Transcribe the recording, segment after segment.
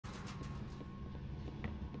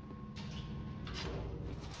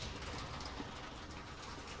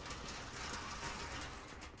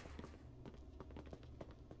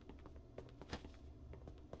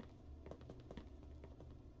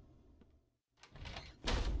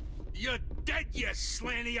You're dead, you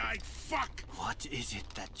slanty-eyed fuck! What is it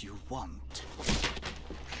that you want?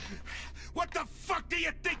 What the fuck do you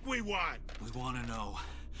think we want? We want to know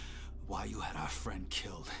why you had our friend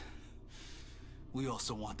killed. We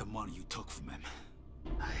also want the money you took from him.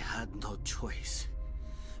 I had no choice.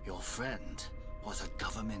 Your friend was a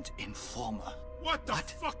government informer. What the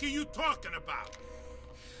fuck are you talking about?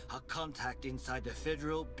 A contact inside the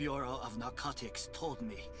Federal Bureau of Narcotics told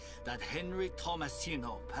me that Henry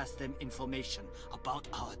Tomasino passed them information about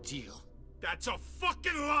our deal. That's a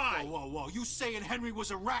fucking lie! Whoa, whoa, whoa. You saying Henry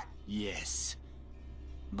was a rat? Yes.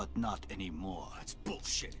 But not anymore. That's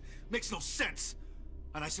bullshit. Makes no sense.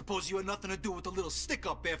 And I suppose you had nothing to do with the little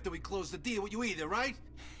stick-up after we closed the deal with you either, right?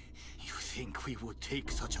 You think we would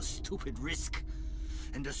take such a stupid risk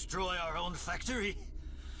and destroy our own factory?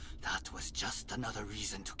 That was just another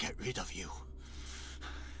reason to get rid of you.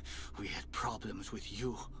 We had problems with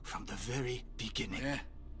you from the very beginning. Yeah?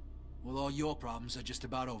 Well, all your problems are just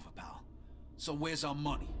about over, pal. So where's our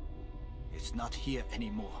money? It's not here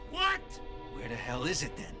anymore. What? Where the hell is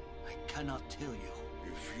it then? I cannot tell you.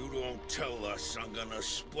 If you don't tell us, I'm gonna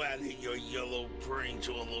splatter your yellow brains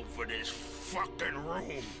all over this fucking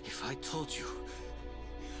room. If I told you,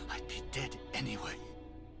 I'd be dead anyway.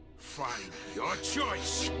 Fine, your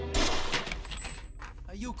choice.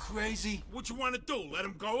 Are you crazy? What you want to do, let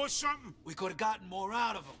him go or something? We could have gotten more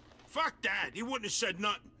out of him. Fuck that, he wouldn't have said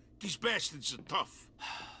nothing. These bastards are tough.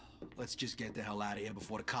 Let's just get the hell out of here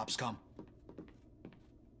before the cops come.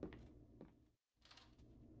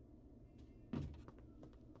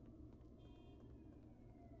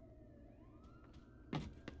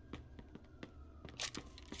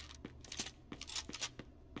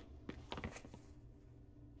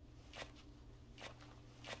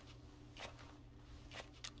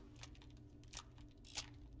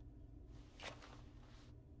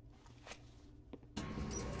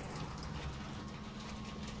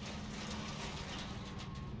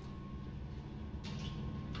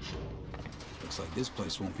 Looks like this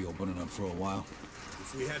place won't be opening up for a while.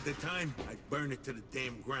 If we had the time, I'd burn it to the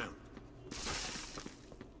damn ground.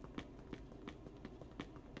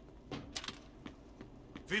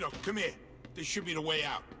 Vito, come here. This should be the way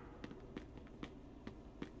out.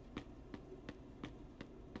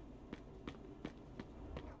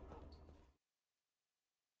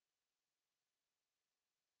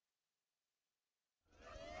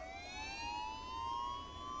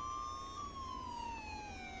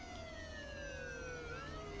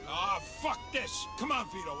 Fuck this! Come on,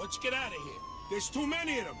 Vito, let's get out of here. There's too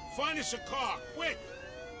many of them. Find us a car, quick!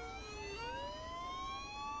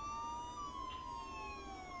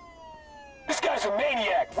 This guy's a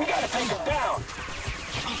maniac. We gotta take him down.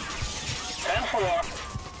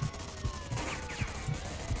 10-4.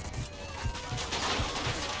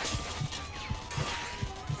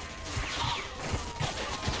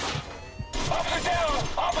 Officer down!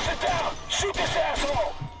 Officer down! Shoot this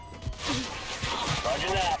asshole!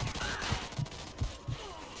 Roger that.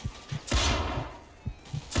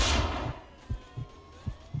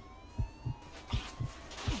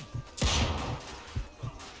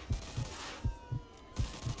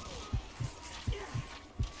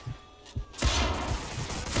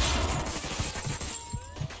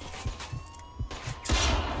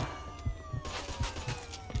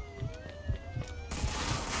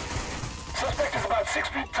 Suspect is about 6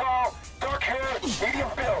 feet tall, dark hair, medium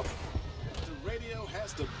build. The radio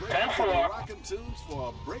has to break 10-4. the rockin' tunes for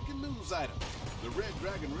a breaking news item. The Red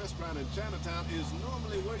Dragon restaurant in Chinatown is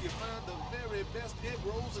normally where you find the very best egg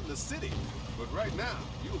rolls in the city. But right now,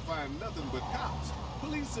 you'll find nothing but cops.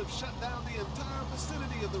 Police have shut down the entire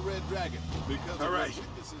vicinity of the Red Dragon because All of right,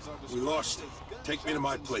 witnesses are we lost it. described as Take me to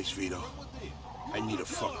my gunshots place, and Vito. from within. I need a You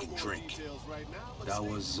fucking know more drink. details right now, but That stay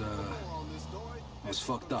was, tuned for more on this story was as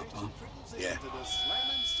fucked up, huh? information trickles in Yeah. to the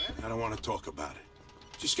slamming Saturday I don't want to talk about it.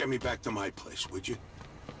 Just get me back to my place, would you?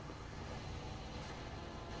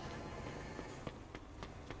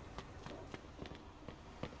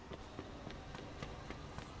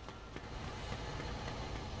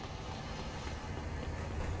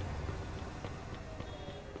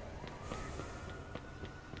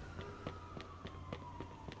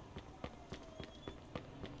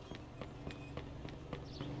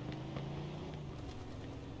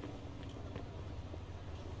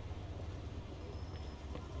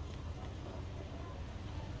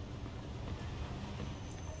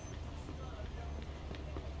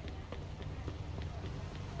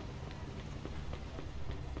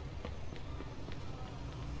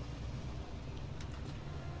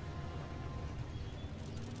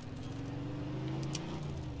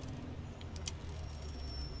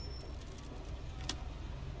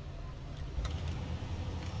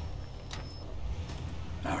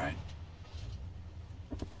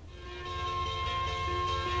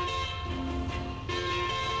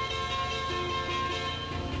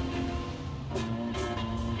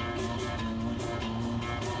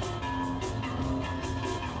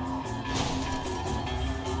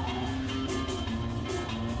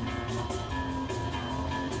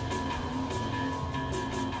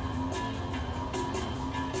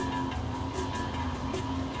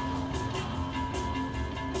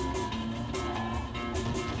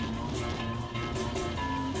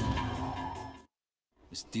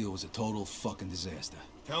 This deal was a total fucking disaster.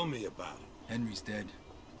 Tell me about it. Henry's dead.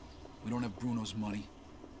 We don't have Bruno's money.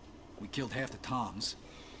 We killed half the Toms.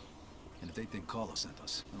 And if they think Carlo sent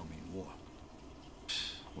us, I don't mean war.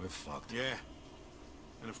 We're fucked. Yeah.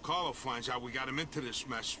 And if Carlo finds out we got him into this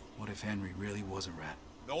mess... What if Henry really was a rat?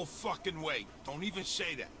 No fucking way. Don't even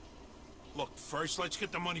say that. Look, first let's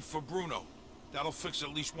get the money for Bruno. That'll fix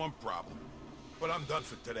at least one problem. But I'm done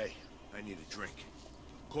for today. I need a drink.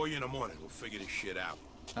 Call you in the morning. We'll figure this shit out.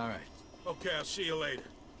 All right. Okay, I'll see you later.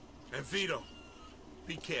 And Vito,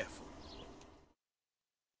 be careful.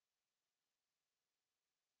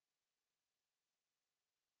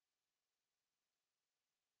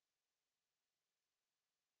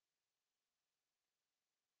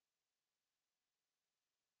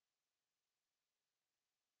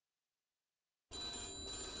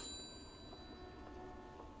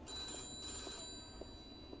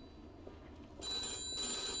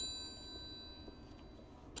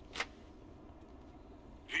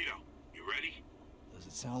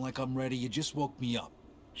 Sound like I'm ready? You just woke me up.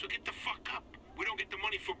 So get the fuck up. We don't get the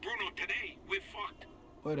money for Bruno today, we're fucked.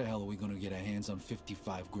 Where the hell are we gonna get our hands on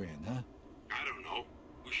 55 grand, huh? I don't know.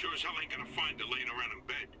 We sure as hell ain't gonna find it laying around in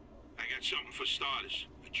bed. I got something for starters.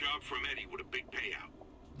 A job from Eddie with a big payout.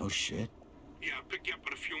 No shit. Yeah, I'll pick you up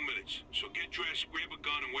in a few minutes. So get dressed, grab a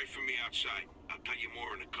gun, and wait for me outside. I'll tell you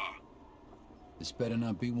more in the car. This better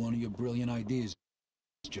not be one of your brilliant ideas,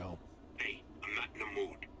 Joe. Hey, I'm not in the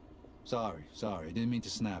mood. Sorry. I didn't mean to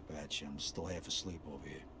snap at you. I'm still half asleep over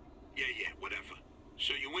here. Yeah, whatever.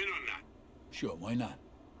 So you in or not? Sure, why not?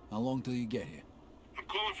 How long till you get here? I'm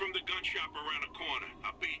calling from the gun shop around the corner.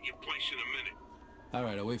 I'll be at your place in a minute. All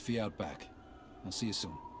right, I'll wait for you out back. I'll see you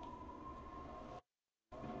soon.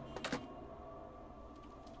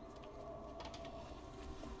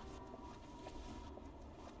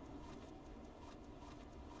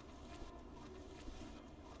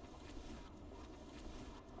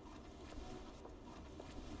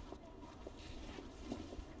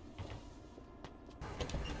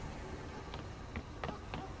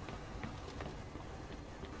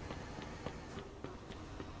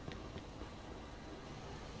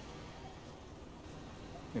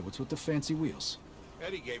 Hey, what's with the fancy wheels?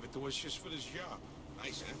 Eddie gave it to us just for this job.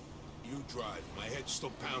 Nice, huh? You drive. My head's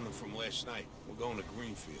still pounding from last night. We're going to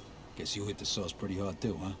Greenfield. Guess you hit the sauce pretty hard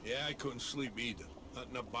too, huh? Yeah, I couldn't sleep either.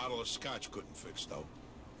 Nothing a bottle of scotch couldn't fix, though.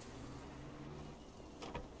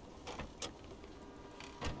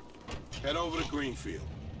 Head over to Greenfield.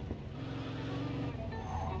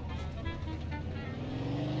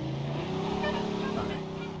 All right.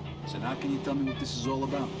 So now can you tell me what this is all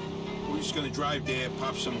about? We're just gonna drive there,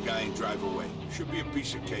 pop some guy, and drive away. Should be a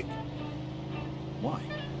piece of cake. Why?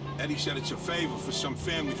 Eddie said it's a favor for some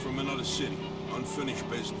family from another city. Unfinished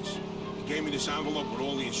business. He gave me this envelope with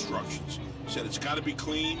all the instructions. Said it's gotta be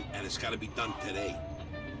clean, and it's gotta be done today.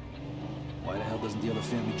 Why the hell doesn't the other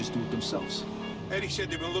family just do it themselves? Eddie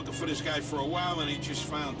said they've been looking for this guy for a while, and he just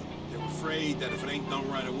found him. They're afraid that if it ain't done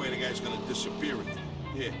right away, the guy's gonna disappear again.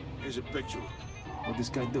 Here, here's a picture of him. What'd this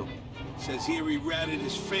guy do? Says here he ratted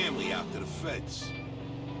his family out to the feds.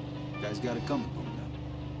 Guy's got it coming to him then.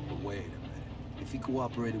 But wait a minute. If he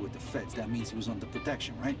cooperated with the feds, that means he was under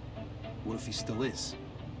protection, right? What if he still is?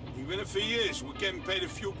 Even if he is, we're getting paid a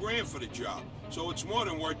few grand for the job. So it's more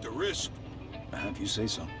than worth the risk. If you say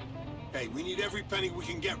so. Hey, we need every penny we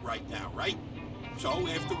can get right now, right? So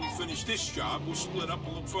after we finish this job, we'll split up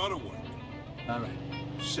and look for other work. All right.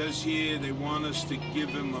 Says here they want us to give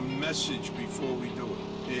him a message before we do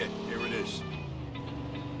it. Here it is.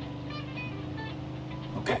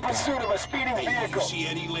 Okay, In pursuit of a speeding Hey, did you vehicle. see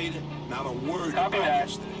Eddie later? Not a word Copy about that.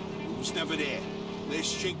 yesterday. He was never there.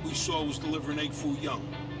 Last chink we saw was delivering egg foo young.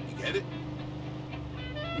 You get it?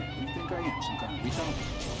 Yeah, what do you think I am? Some kind of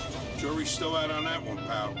retard? Jury's still out on that one,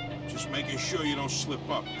 pal. Just making sure you don't slip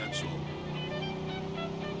up, that's all.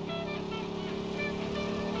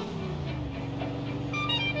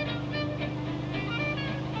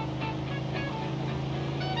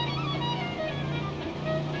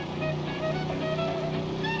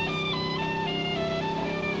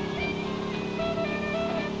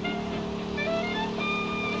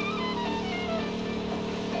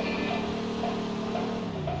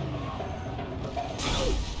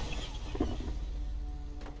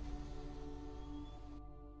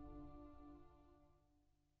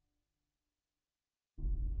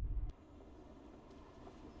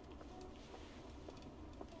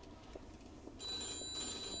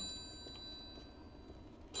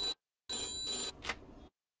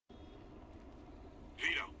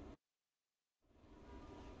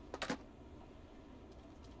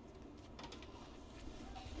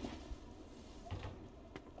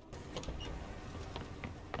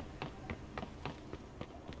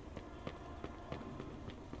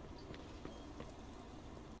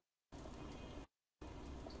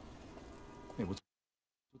 Hey, what's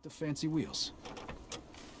with the fancy wheels?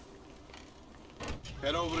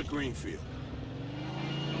 Head over to Greenfield.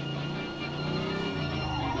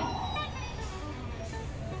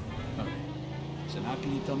 All right. So now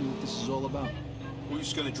can you tell me what this is all about? We're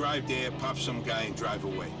just gonna drive there, pop some guy, and drive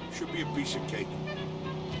away. Should be a piece of cake.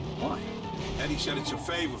 Why? Eddie said it's a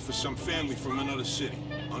favor for some family from another city.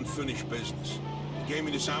 Unfinished business. He gave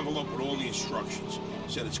me this envelope with all the instructions.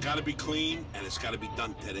 Said it's gotta be clean, and it's gotta be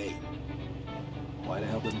done today. Why the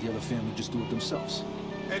hell doesn't the other family just do it themselves?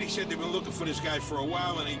 Eddie said they've been looking for this guy for a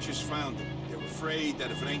while, and they just found him. They're afraid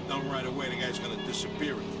that if it ain't done right away, the guy's gonna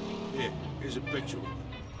disappear again. Here's a picture of him.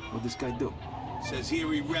 What'd this guy do? Says here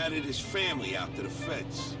he ratted his family out to the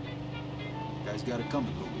feds. Guy's got it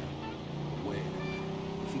coming, though. But wait a minute.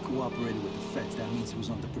 If he cooperated with the feds, that means he was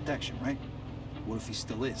under protection, right? What if he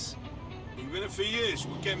still is? Even if he is,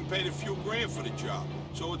 we're getting paid a few grand for the job.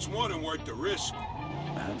 So it's more than worth the risk.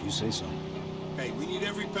 If you say so. Hey, we need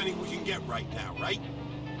every penny we can get right now, right?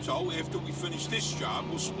 So after we finish this job,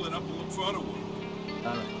 we'll split up and look for other work.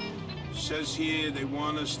 All right. Says here they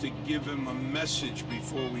want us to give him a message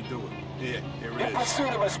before we do it. Here it In is.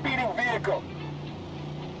 pursuit of a speeding vehicle.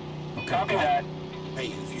 Okay. Copy that. Hey,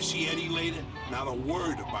 if you see Eddie later, not a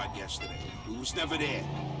word about yesterday. He was never there.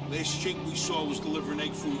 Last chink we saw was delivering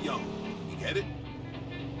egg fruit young. You get it?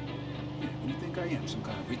 Yeah, what do you think I am? Some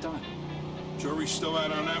kind of retard? Jury's still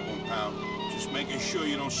out on that one, pal. Just making sure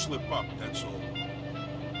you don't slip up, that's all.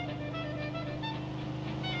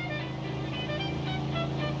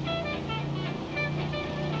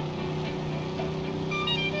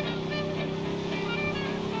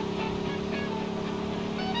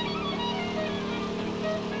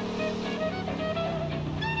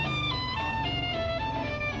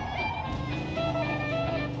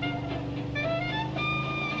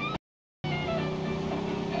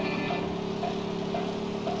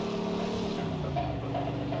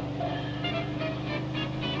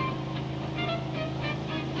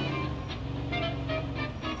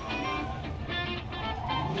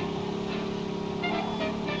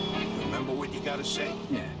 Gotta say?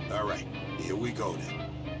 Yeah. All right, here we go then.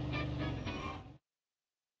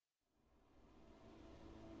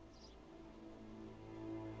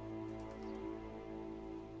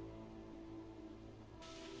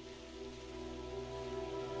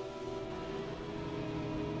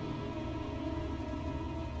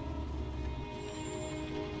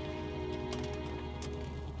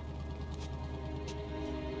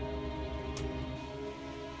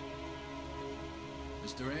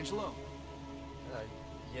 Mr. Angelo.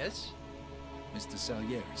 Yes? Mr.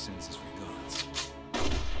 Salieri sends his regards.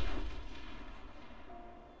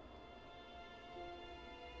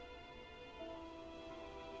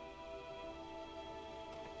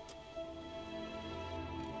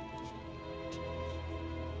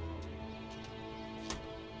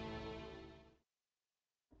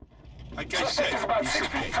 Like I said, Suspect is about piece 6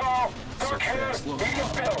 of feet cake. tall, So dark hair, fast. Look, medium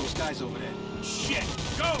build. those guys over there. Shit!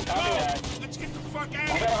 Go! that. Let's get the fuck out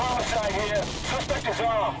We of got here! a homicide here. Suspect is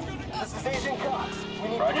armed. This is Agent Cox. We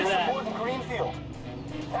need police support in Greenfield.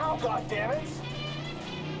 Now, goddammit!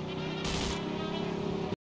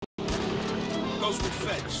 Those were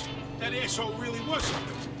feds. That asshole really was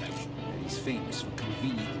under protection. Yeah, he's famous for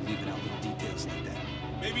conveniently leaving out little details like that.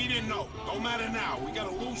 Maybe he didn't know. Don't matter now. We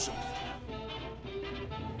gotta lose him.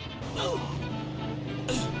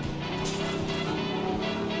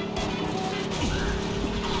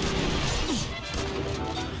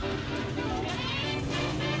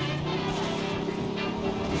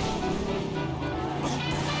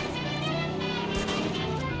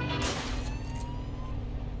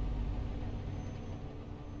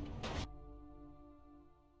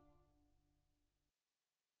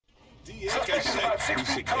 Like I Suspect is about said, 6 piece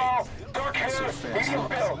of feet cake. tall, dark So hair, fast. medium Look,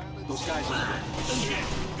 build. those guys over there. Shit!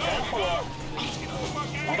 Go! Let's get the fuck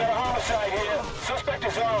We out got a of homicide here. Suspect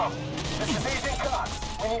is armed. This is Agent Cox.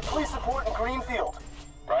 We need police support in Greenfield.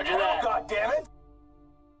 Roger that. Goddammit!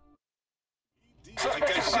 here! Suspect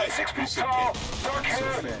Like I is about said, 6 feet piece of tall, cake. dark So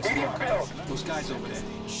hair, fast. medium build. Look, those guys over there.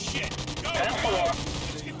 Shit! Go! 10-4.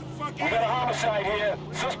 Let's get the fuck We out got a of here! homicide here.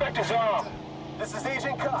 Suspect is armed. This is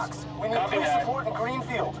Agent Cox. We need police support in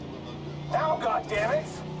Greenfield. Now, goddammit!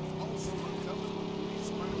 Also uncovered police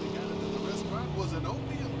finally got into the restaurant was an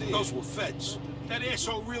opium deal. Those were feds. That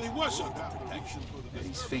asshole really was under protection. Yeah,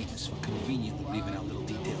 he's famous for conveniently leaving out little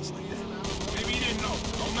details like that. Maybe he didn't know.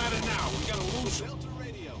 Don't matter now. We gotta lose him. Delta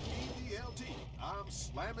Radio, EDLT. I'm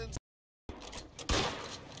slamming.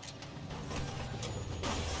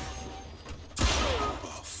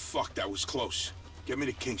 Oh, fuck, that was close. Get me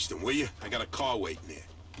to Kingston, will you? I got a car waiting there.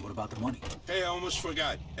 What about the money? Hey, I almost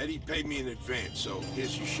forgot. Eddie paid me in advance, so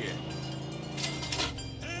here's your share.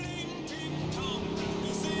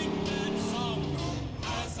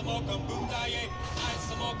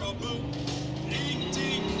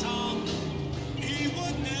 He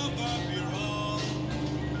would never be wrong.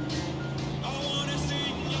 I wanna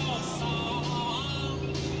sing your song.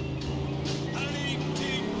 Ding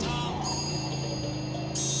ding dong.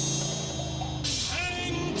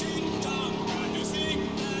 Ding ding dong. Can you sing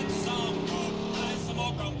that song? Oh, I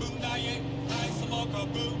smoke a boom, I smoke a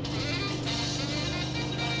boom.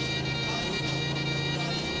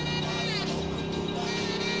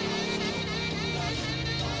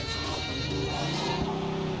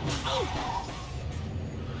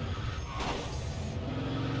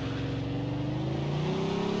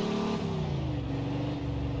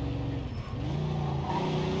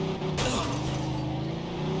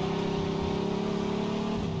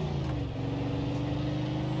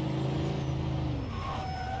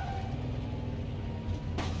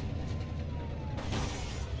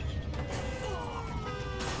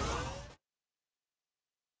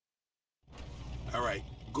 All right,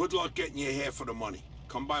 good luck getting your half of the money.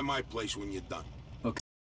 Come by my place when you're done. Okay.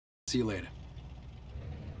 See you later.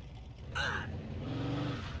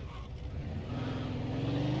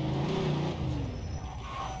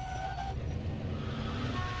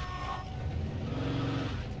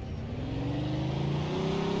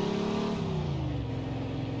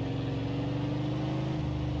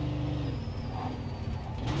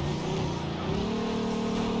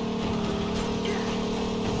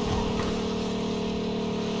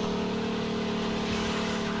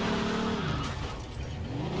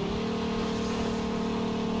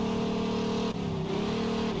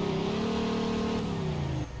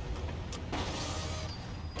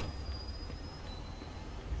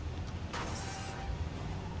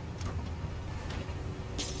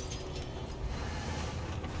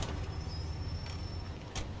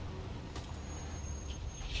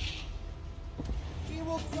 He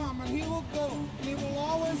will come and he will go, and he will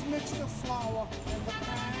always mix the flour in the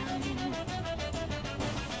pan.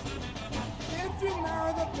 If you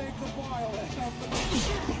marry the baker boy, you'll have the...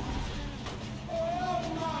 Oh,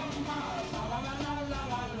 mama, la la la la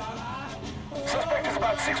la la la. Suspect is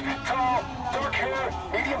about 6 feet tall, dark hair,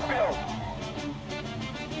 medium build.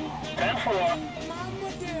 10-4. Mama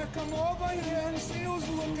dear, come over here and see who's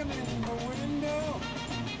looking in the window.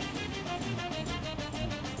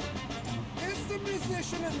 It's the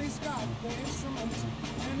musician and he's got the instrument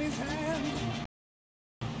in his hand.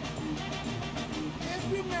 If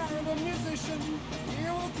you marry the musician, he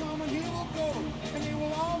will come and he will go, and he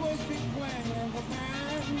will always be playing in the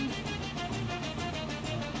band.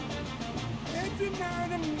 If you marry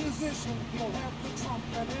the musician, he'll have the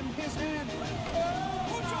trumpet in his hand. Oh,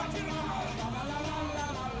 who's talking about? La la la la la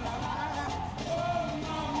la la la. Oh,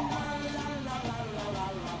 mama, la la la la la la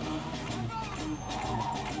la.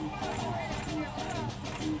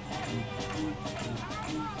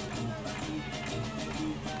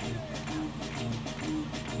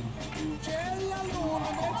 C'è la luna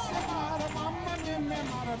nel mare, mamma mia, mi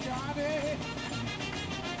maravillare.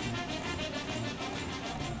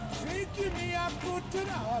 Figli mia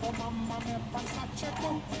cuccinare, mamma mia, passaccia tu.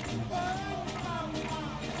 Oh, mamma,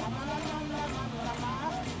 la la la la la la la.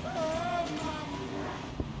 Oh, mamma.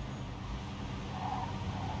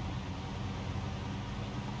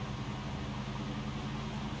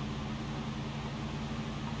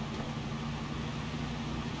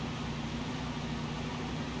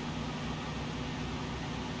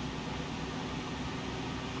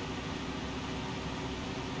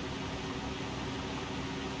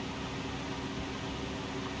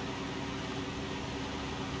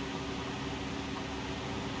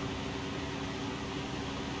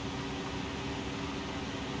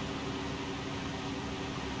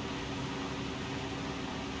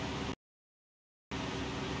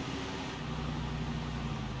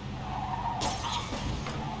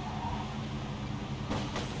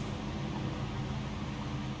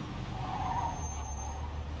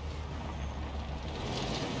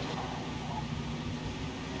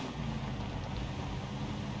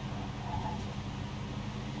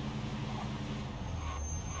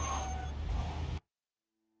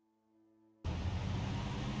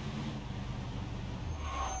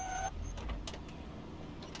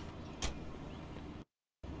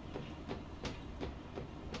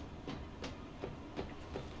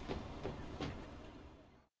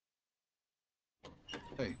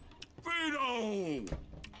 Hey. Vito!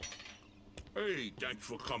 Hey, thanks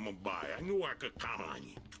for coming by. I knew I could count on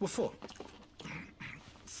you. What for?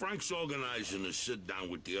 Frank's organizing a sit-down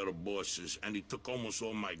with the other bosses, and he took almost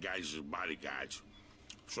all my guys as bodyguards.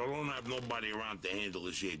 So I don't have nobody around to handle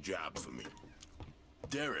this here job for me.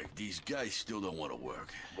 Derek, these guys still don't want to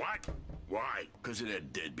work. What? Why? Because of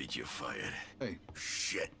that deadbeat you fired. Hey.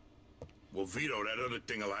 Shit. Well, Vito, that other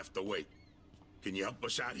thing will have to wait. Can you help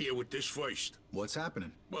us out here with this first? What's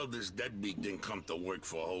happening? Well, this deadbeat didn't come to work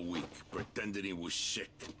for a whole week. Pretended he was sick.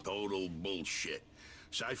 Total bullshit.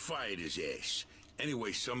 So I fired his ass.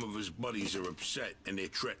 Anyway, some of his buddies are upset, and they're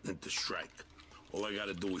threatening to strike. All I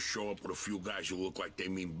gotta do is show up with a few guys who look like they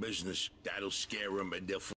mean business. That'll scare them, and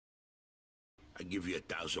they'll... I give you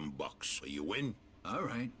 $1,000. Are you in? All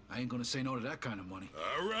right. I ain't gonna say no to that kind of money.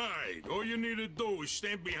 All right. All you need to do is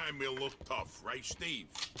stand behind me and look tough. Right, Steve?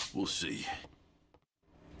 We'll see.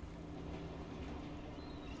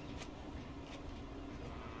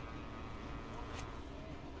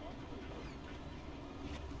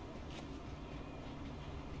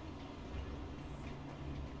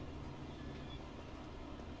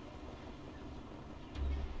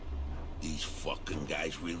 These fucking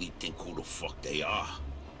guys really think who the fuck they are.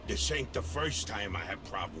 This ain't the first time I had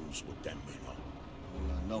problems with them, you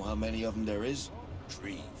know. Know how many of them there is?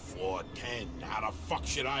 3, 4, 10. How the fuck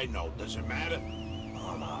should I know? Does it matter?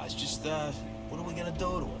 Oh, no, it's just, what are we gonna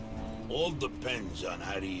do to them? All depends on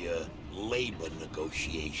how the, labor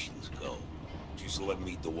negotiations go. Just let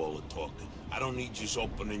me do all the talking. I don't need you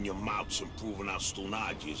opening your mouths and proving how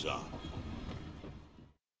stunad you are.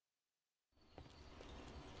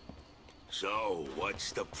 So,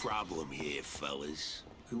 what's the problem here, fellas?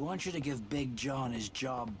 We want you to give Big John his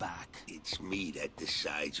job back. It's me that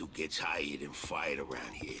decides who gets hired and fired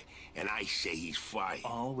around here. And I say he's fired.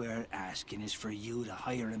 All we're asking is for you to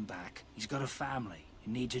hire him back. He's got a family.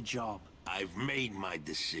 He needs a job. I've made my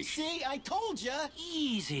decision. See, I told ya!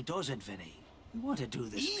 Easy does it, Vinny. We want to do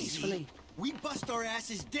this peacefully. We bust our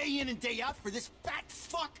asses day in and day out for this fat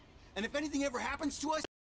fuck! And if anything ever happens to us...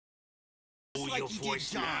 Lower like your you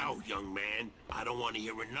voice did John. now, young man. I don't want to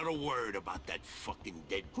hear another word about that fucking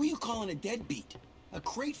dead... Who you calling a deadbeat? A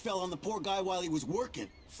crate fell on the poor guy while he was working.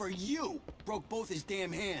 For you! Broke both his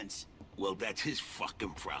damn hands. Well, that's his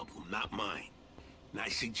fucking problem, not mine. And I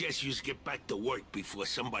suggest you just get back to work before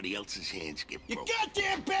somebody else's hands get You broken.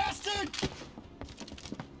 goddamn bastard!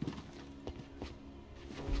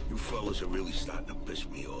 You fellas are really starting to piss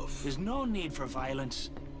me off. There's no need for violence.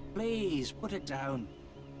 Please, put it down.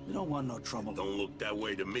 We don't want no trouble. Don't look that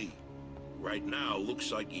way to me. Right now,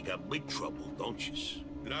 looks like you got big trouble, don't you?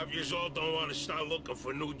 And if you all don't want to start looking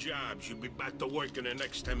for new jobs, you'll be back to work in the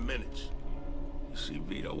next 10 minutes. You see,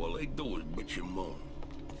 Vito, all they do is bitch and moan.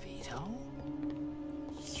 Vito?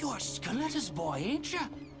 You're Scaletta's boy, ain't you?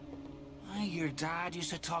 Your dad used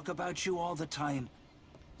to talk about you all the time.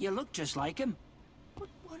 You look just like him. But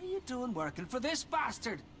what are you doing working for this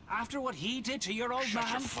bastard? After what he did to your old Shut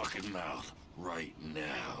man? your fucking mouth. Right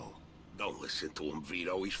now. Don't listen to him,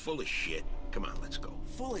 Vito. He's full of shit. Come on, let's go.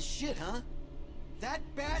 Full of shit, huh? That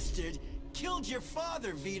bastard killed your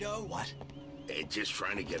father, Vito. What? They're just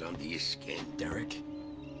trying to get under your skin. Derek?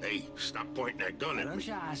 Hey, stop pointing that gun Why at don't me.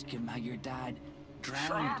 you ask him how your dad drowned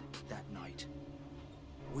Stop. that night?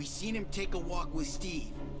 We seen him take a walk with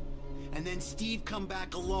Steve. And then Steve come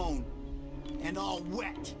back alone. And all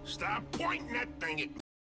wet. Stop pointing that thing at me.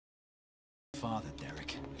 Father,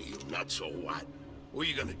 Derek. You nuts or what? Who are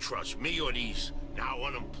you gonna trust, me or these now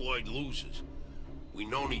unemployed losers? We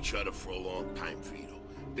known each other for a long time, Vito.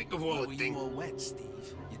 Think of all Why the were things... you all wet,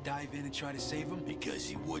 Steve? You dive in and try to save him? Because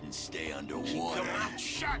he wouldn't stay Keep underwater. your mouth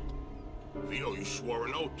shut! Vito, you swore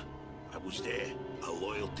an oath. I was there. Our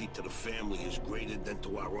loyalty to the family is greater than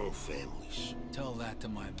to our own families. Tell that to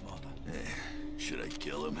my mother. Should I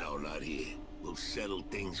kill him? No, not here. We'll settle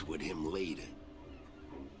things with him later.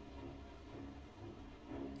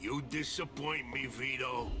 You disappoint me,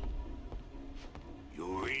 Vito.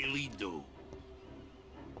 You really do.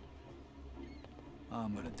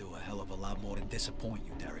 I'm gonna do a hell of a lot more than disappoint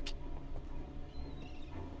you, Derek.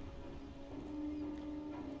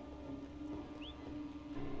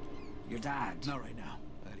 Your dad. Not right now.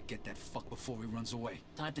 I gotta get that fuck before he runs away.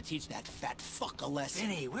 Time to teach that fat fuck a lesson.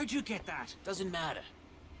 Vinny, where'd you get that? Doesn't matter.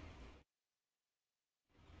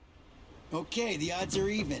 Okay, the odds are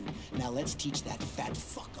even. Now let's teach that fat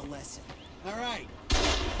fuck a lesson. All right,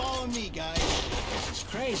 follow me, guys. This is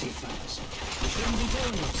crazy, fellas. We shouldn't be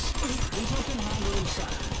doing this. Vito can handle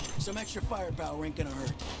himself. Some extra firepower ain't gonna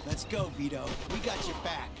hurt. Let's go, Vito. We got your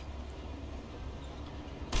back.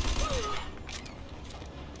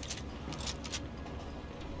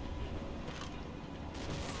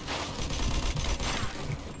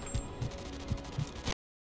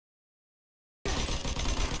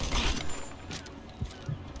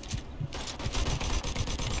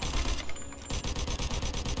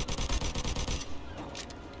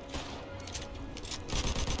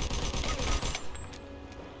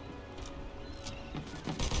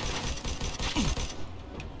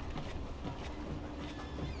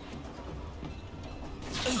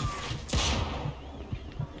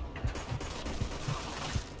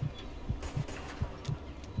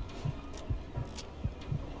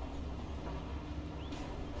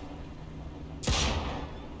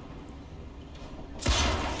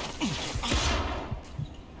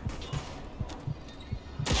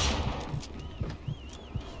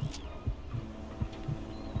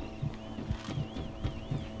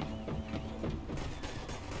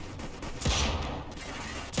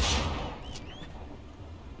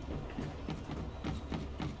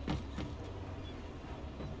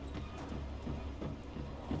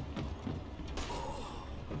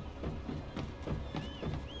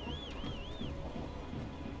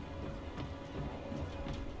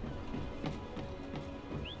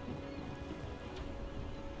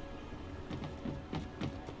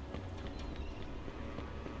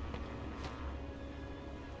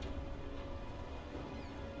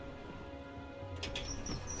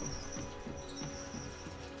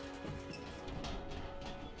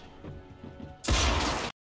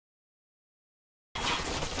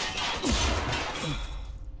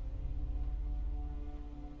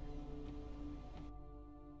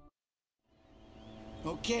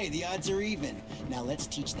 Okay, the odds are even. Now let's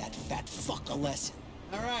teach that fat fuck a lesson.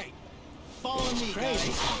 All right, follow me,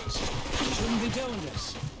 Crazy. guys. You shouldn't be doing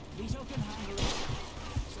this. Vito can handle it.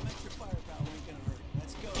 Some extra firepower ain't gonna hurt.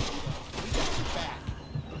 Let's go, Vito. We got your back.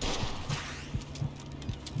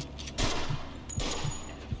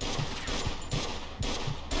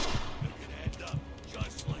 You can end up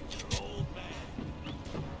just like your old man.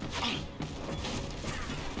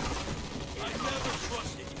 I never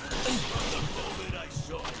trusted you from the moment I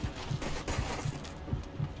saw you.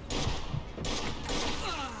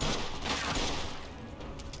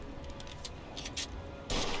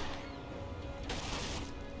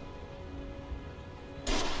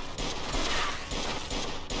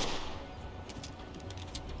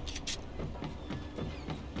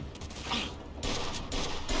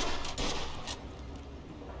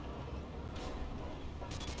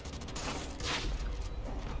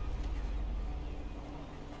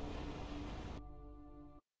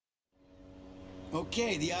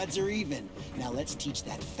 Okay, the odds are even. Now let's teach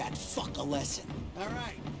that fat fuck a lesson. All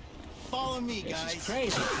right, follow me, guys. This is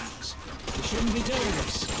crazy, things. You shouldn't be doing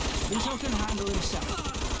this. Vito can handle himself.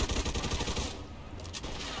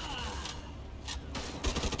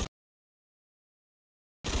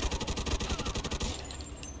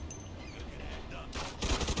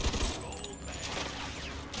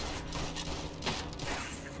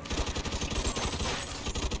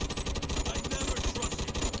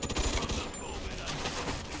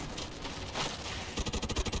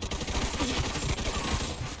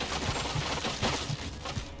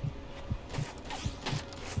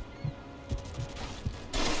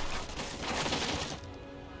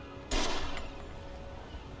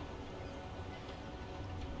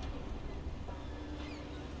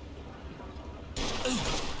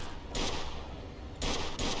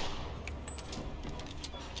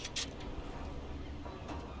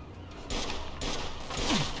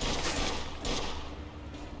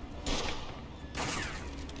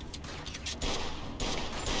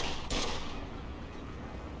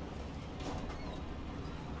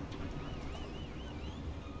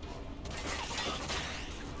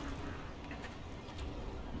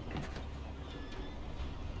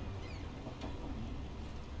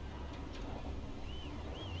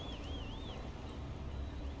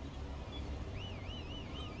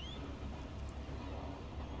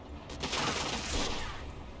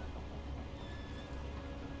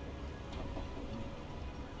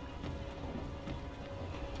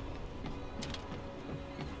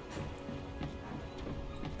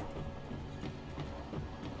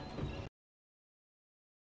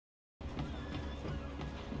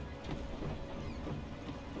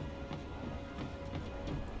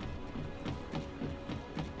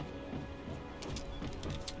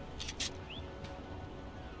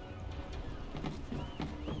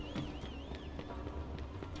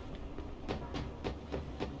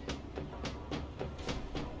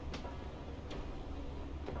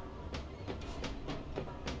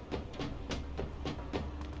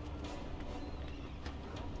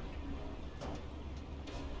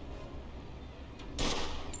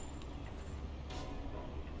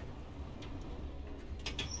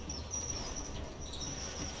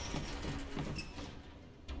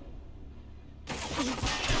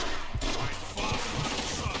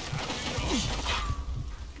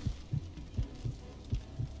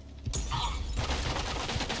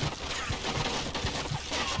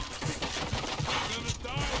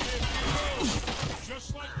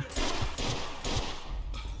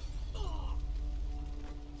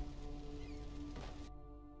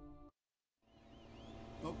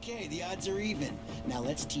 Okay, the odds are even. Now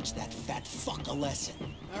let's teach that fat fuck a lesson.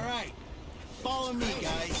 All right, follow me,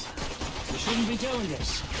 guys. You shouldn't be doing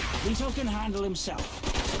this. Vito can handle himself.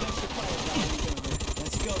 Some extra firepower ain't gonna hurt.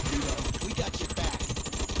 Let's go, Vito. We got your back.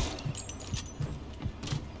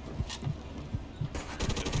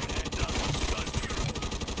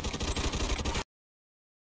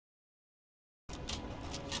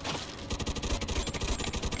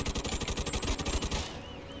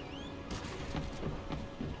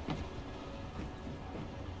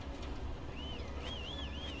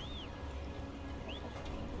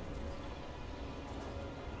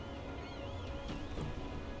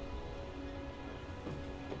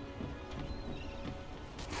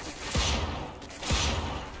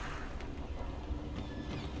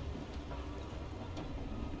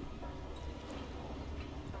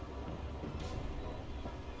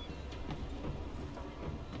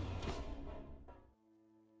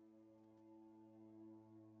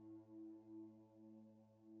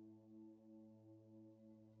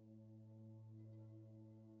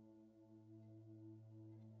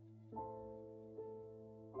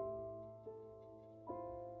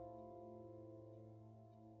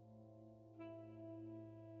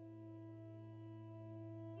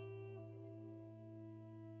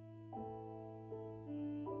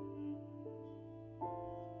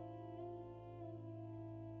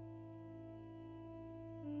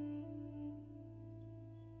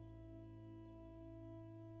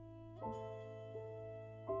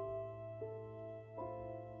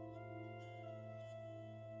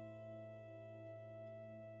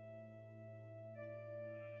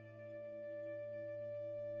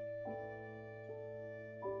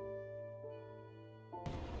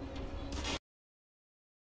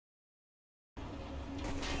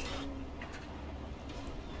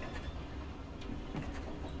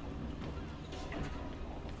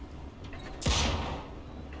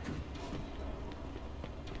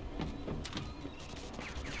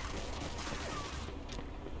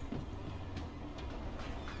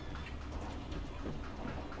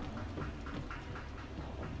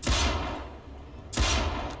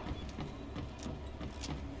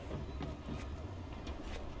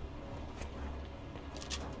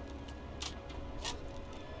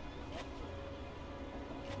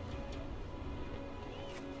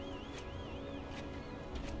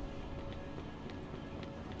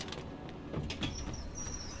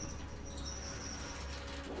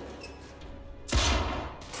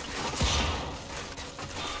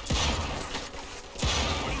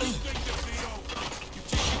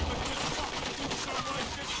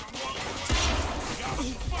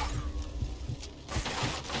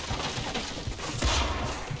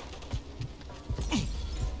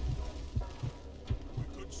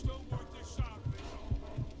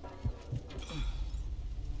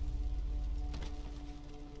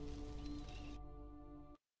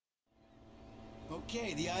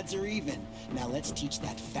 the odds are even. Now let's teach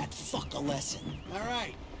that fat fuck a lesson. All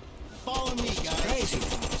right, follow me, guys. Crazy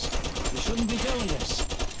things. We shouldn't be doing this.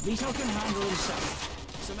 Vito can handle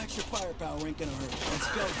himself. Some extra firepower ain't gonna hurt. Let's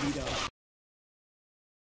go, Vito.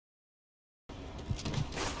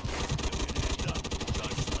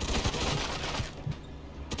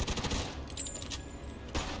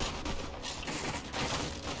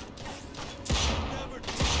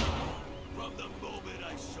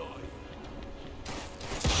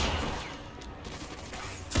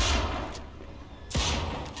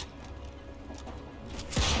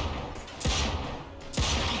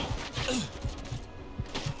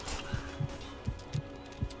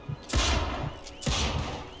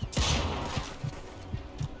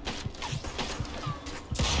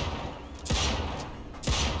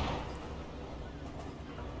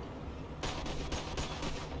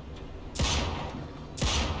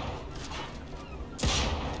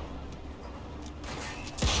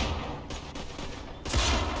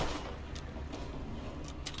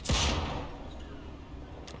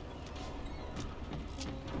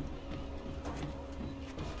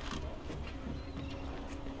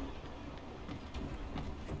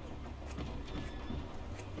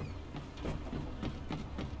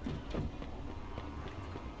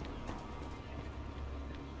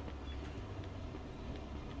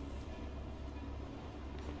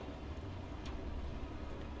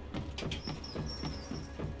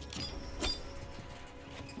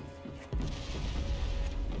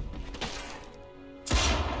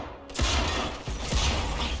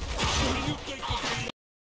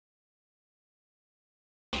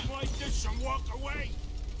 And walk away,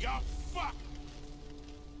 you fuck!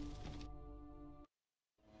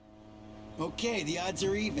 Okay, the odds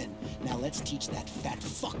are even. Now let's teach that fat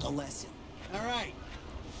fuck a lesson. All right,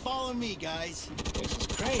 follow me, guys. This is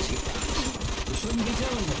crazy. We shouldn't be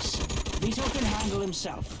doing this. Vito can handle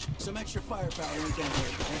himself. Some extra firepower ain't gonna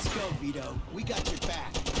hurt. Let's go, Vito. We got your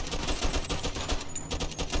back.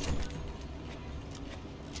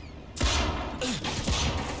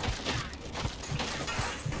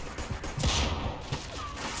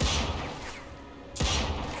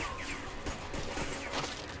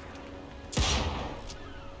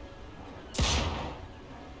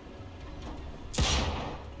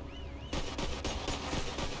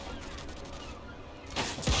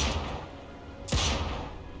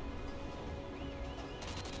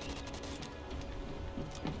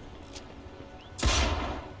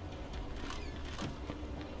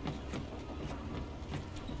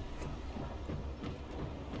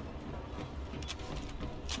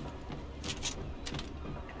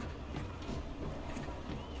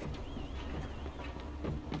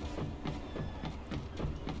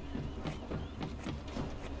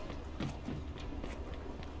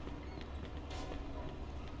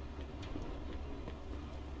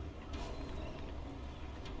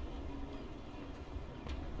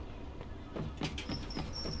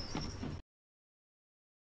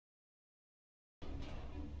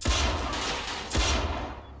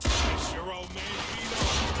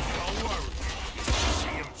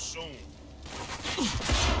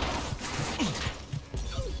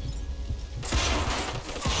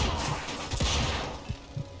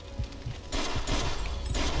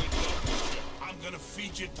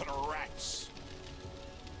 Feed you to the rats.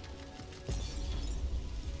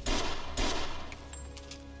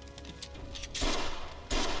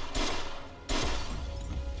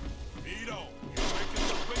 Vito, you're making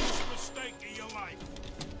the biggest mistake of your life.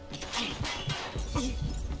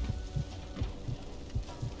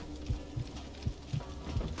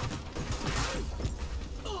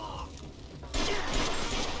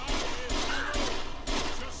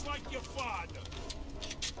 Just like your father.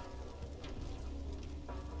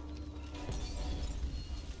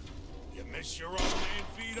 Miss your old man,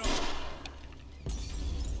 Vito?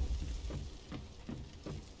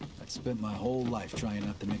 I'd spent my whole life trying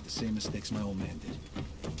not to make the same mistakes my old man did.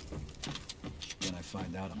 Then I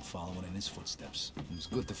find out I'm following in his footsteps. It was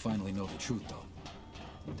good to finally know the truth, though.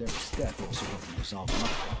 Derek's death also helped me resolve my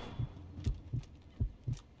problem.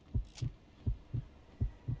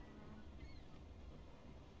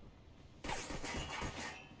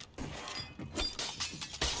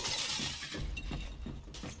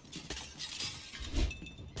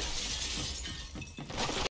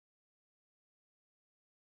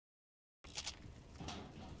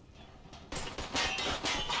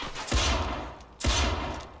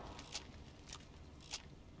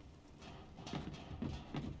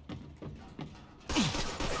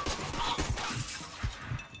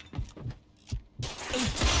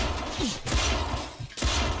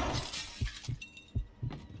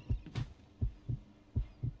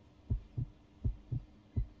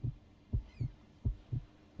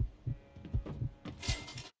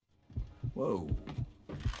 Whoa.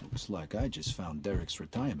 Looks like I just found Derek's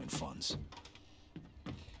retirement funds.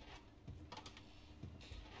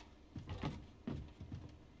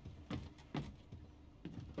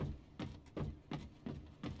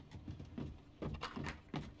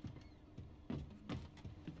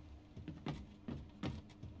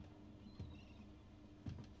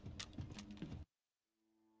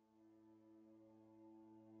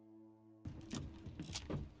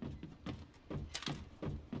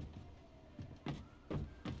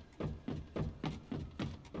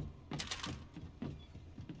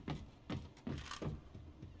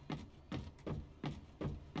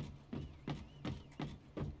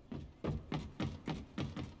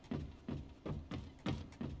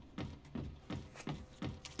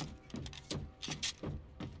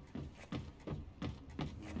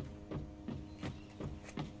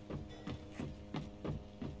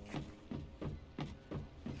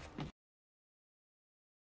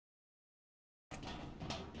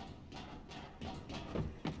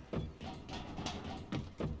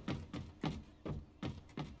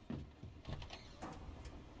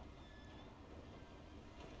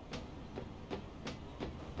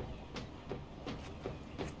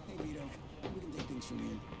 From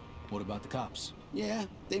here. What about the cops? Yeah,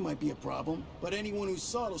 they might be a problem, but anyone who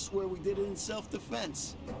saw it will swear we did it in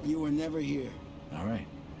self-defense. You were never here. All right.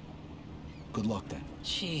 Good luck then.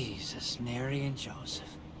 Jesus, Mary and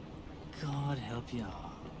Joseph. God help you all.